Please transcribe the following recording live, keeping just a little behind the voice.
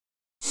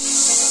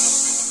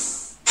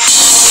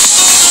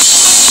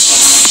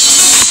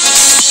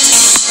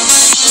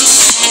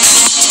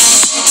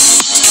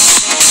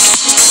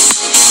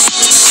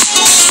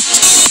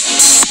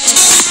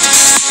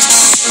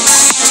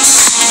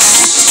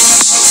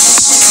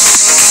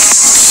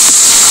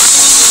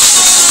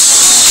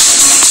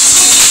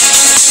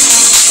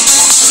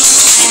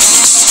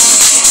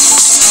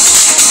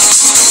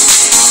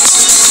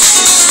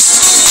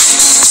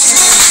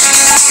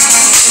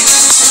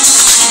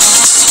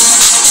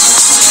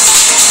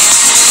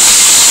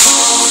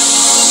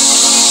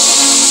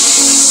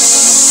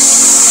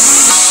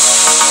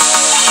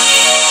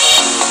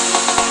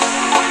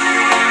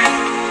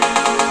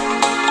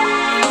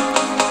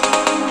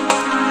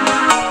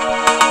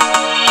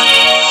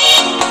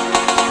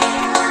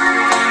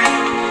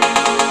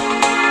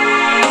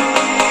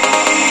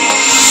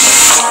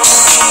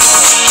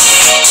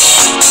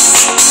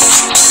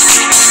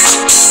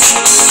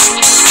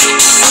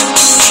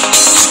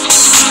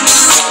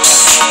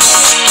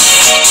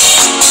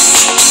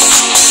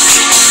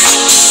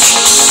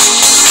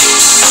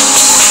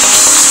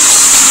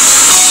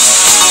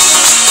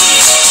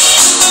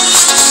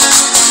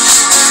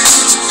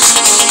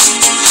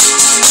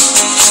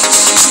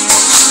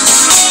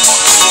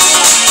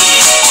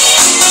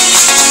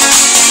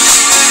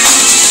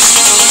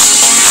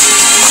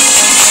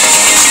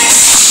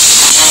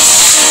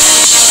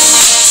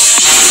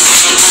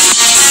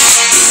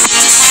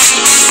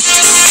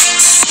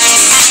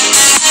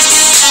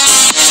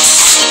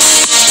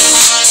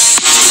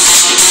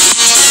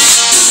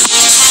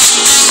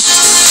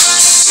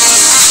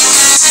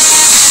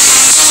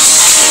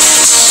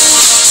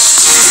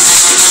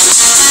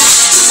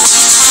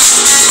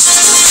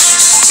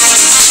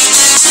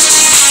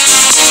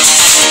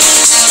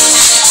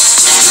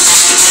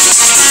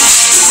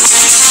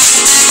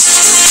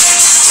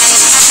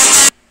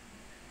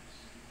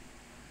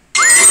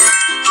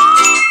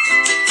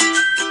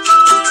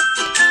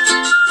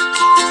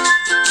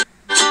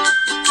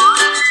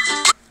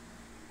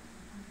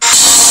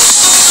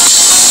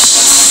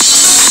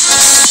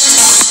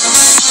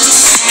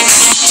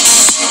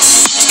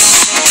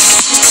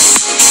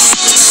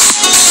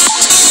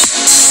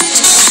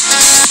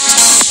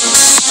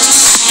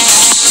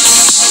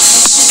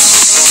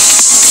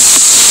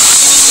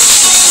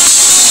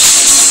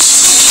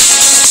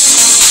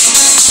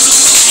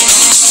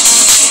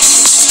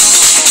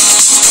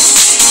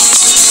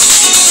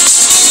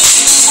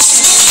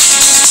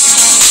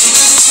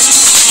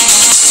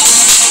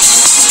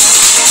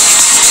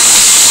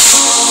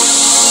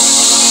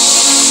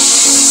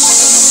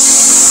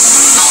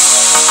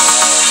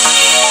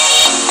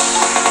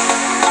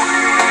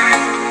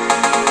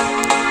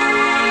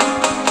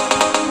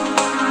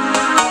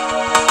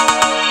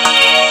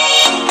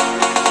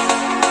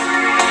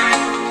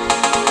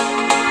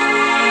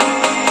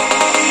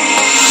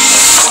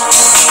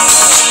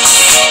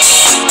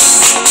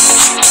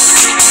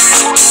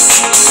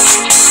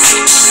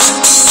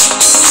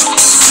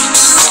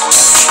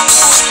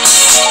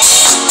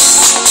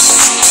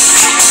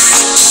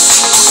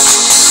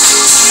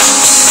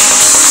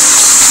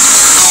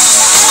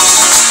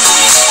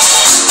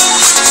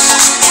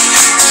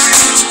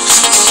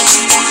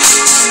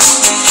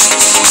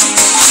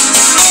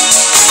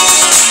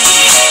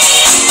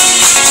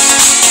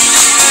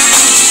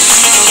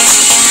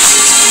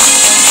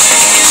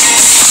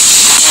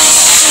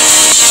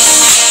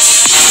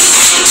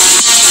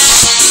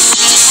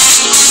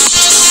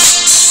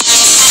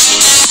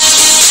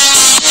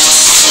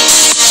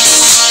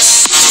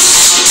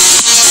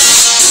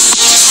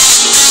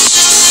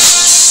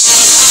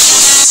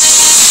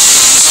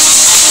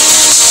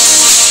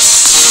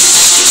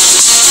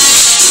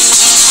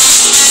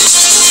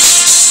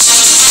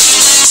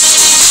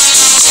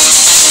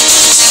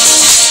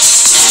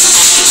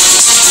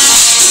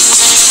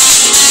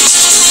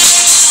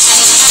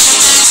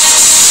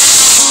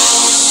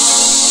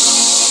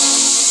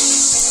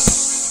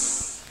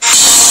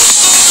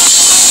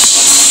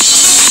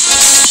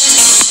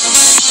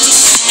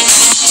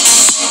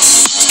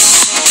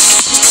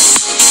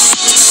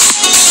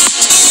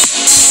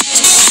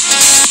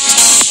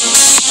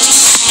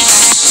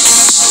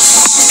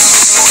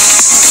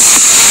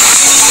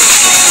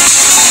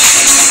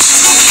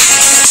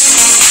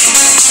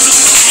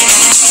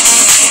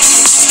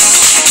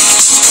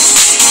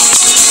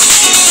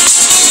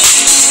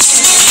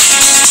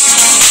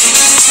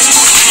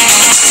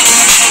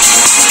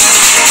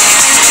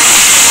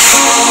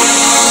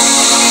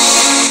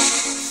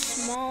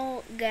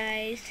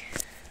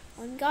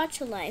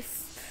Gacha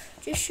Life.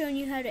 Just showing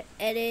you how to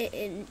edit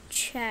and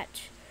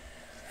chat.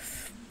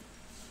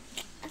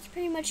 That's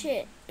pretty much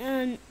it.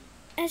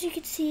 As you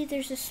can see,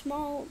 there's a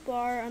small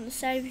bar on the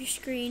side of your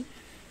screen.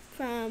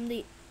 From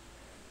the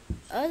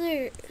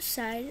other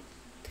side,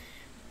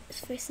 it's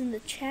facing the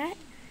chat.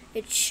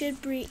 It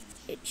should bring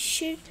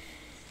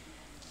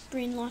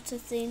lots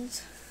of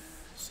things,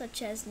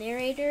 such as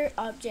narrator,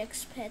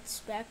 objects,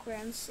 pets,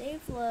 background,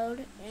 save,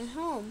 load, and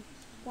home.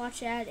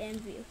 Watch, add, and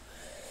view.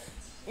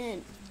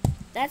 And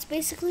that's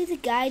basically the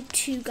guide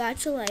to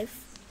Gacha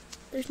Life.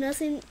 There's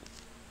nothing,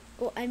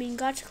 well, I mean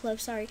Gacha Club,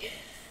 sorry.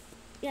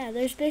 Yeah,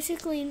 there's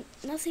basically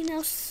nothing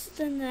else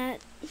than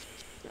that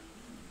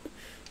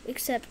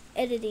except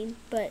editing.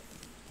 But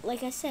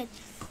like I said,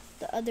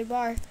 the other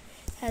bar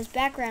has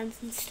backgrounds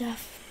and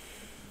stuff.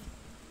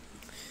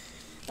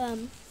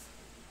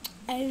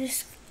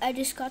 I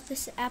just got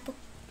this app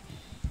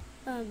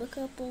a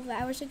couple of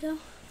hours ago,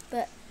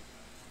 but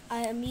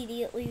I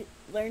immediately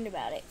learned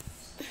about it.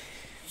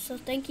 So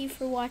thank you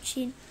for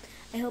watching.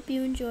 I hope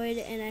you enjoyed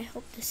it, and I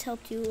hope this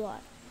helped you a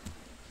lot.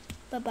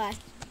 Bye-bye.